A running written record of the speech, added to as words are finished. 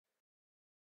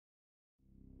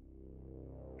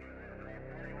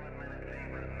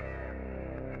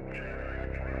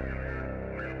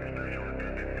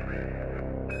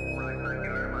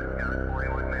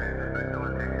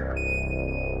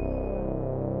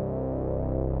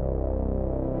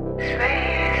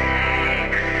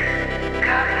SpaceX,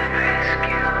 come and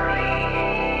rescue me.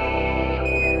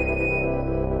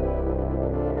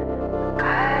 I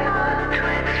want to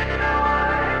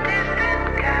explore distant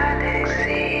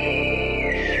galaxies,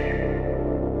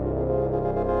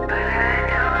 but I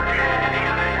don't have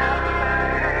your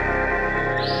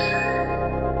numbers.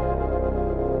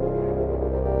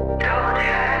 Don't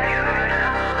have your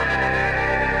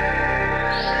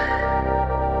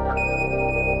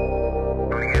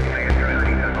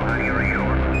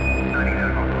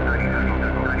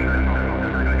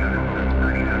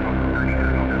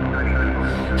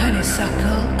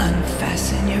Honeysuckle,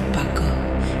 unfasten your buckle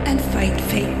and fight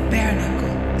fate bare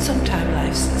knuckle. Sometime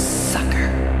life's a sucker.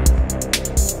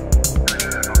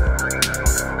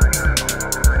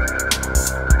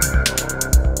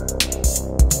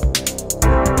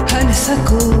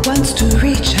 Honeysuckle wants to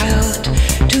reach out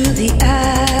to the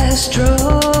Astroboy.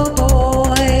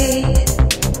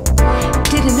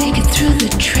 Didn't make it through the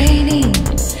training,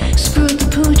 screwed the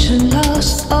pooch and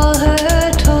lost all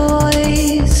her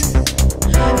toys.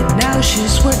 Now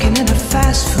she's working in a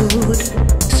fast food,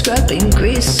 scrubbing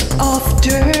grease off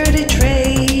dirty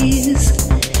trays.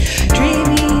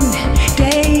 Dreaming,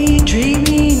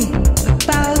 daydreaming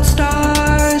about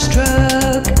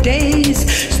starstruck days,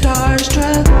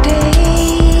 starstruck days.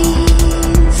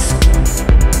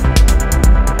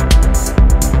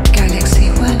 Galaxy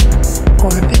 1,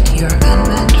 orbit your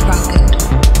unmanned rocket.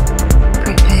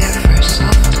 Prepare for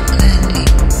soft landing.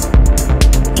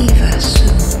 Eva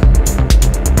soon.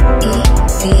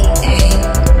 EVA.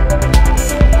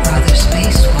 Rather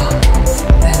spacewalk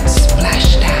than splash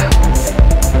down.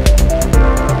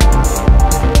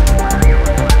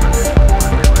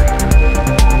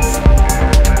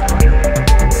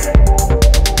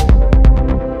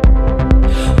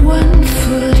 One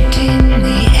foot in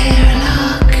the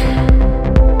airlock.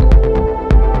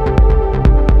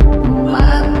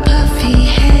 My puffy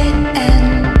head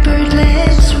and bird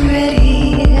legs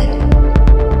ready.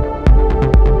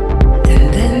 And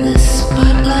then the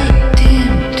spotlight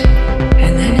dimmed,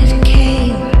 and then it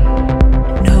came.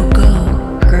 No go,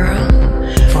 girl,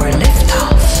 for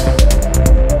liftoff.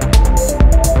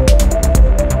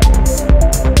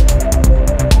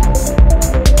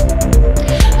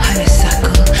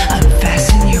 Honeysuckle,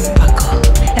 unfasten your buckle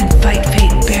and fight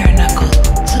fate bare knuckle.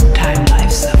 Sometime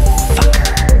life's a fucker.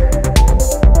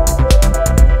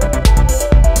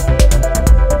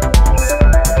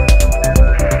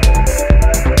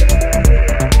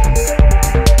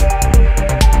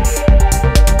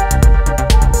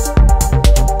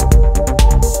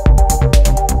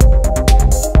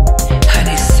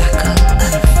 Honeysuckle,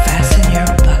 unfasten your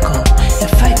buckle and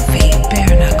fight fate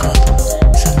bare knuckle.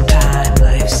 Sometime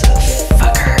life's a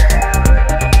fucker.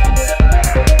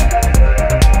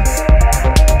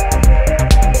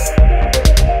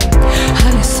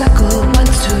 Honeysuckle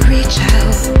wants to reach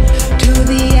out to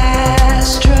the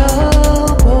Astroboy.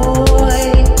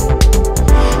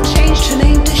 Changed her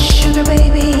name to Sugar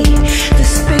Baby, the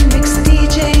spin mix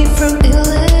DJ from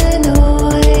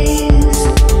Illinois.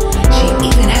 She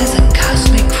even has a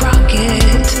cosmic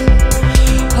rocket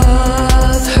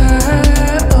of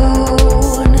her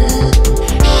own.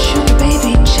 Sugar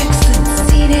Baby checks that's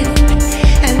seated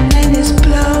and then is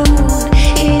blown.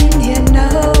 Indian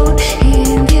known,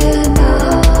 Indian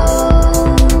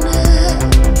known.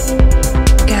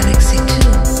 Galaxy 2,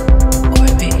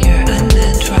 orbit your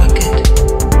unmanned rocket.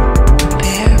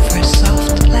 Prepare for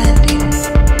soft landing.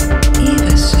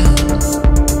 Eva soon.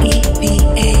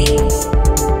 EVA.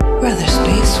 Rather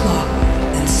spacewalk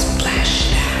than splash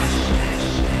down.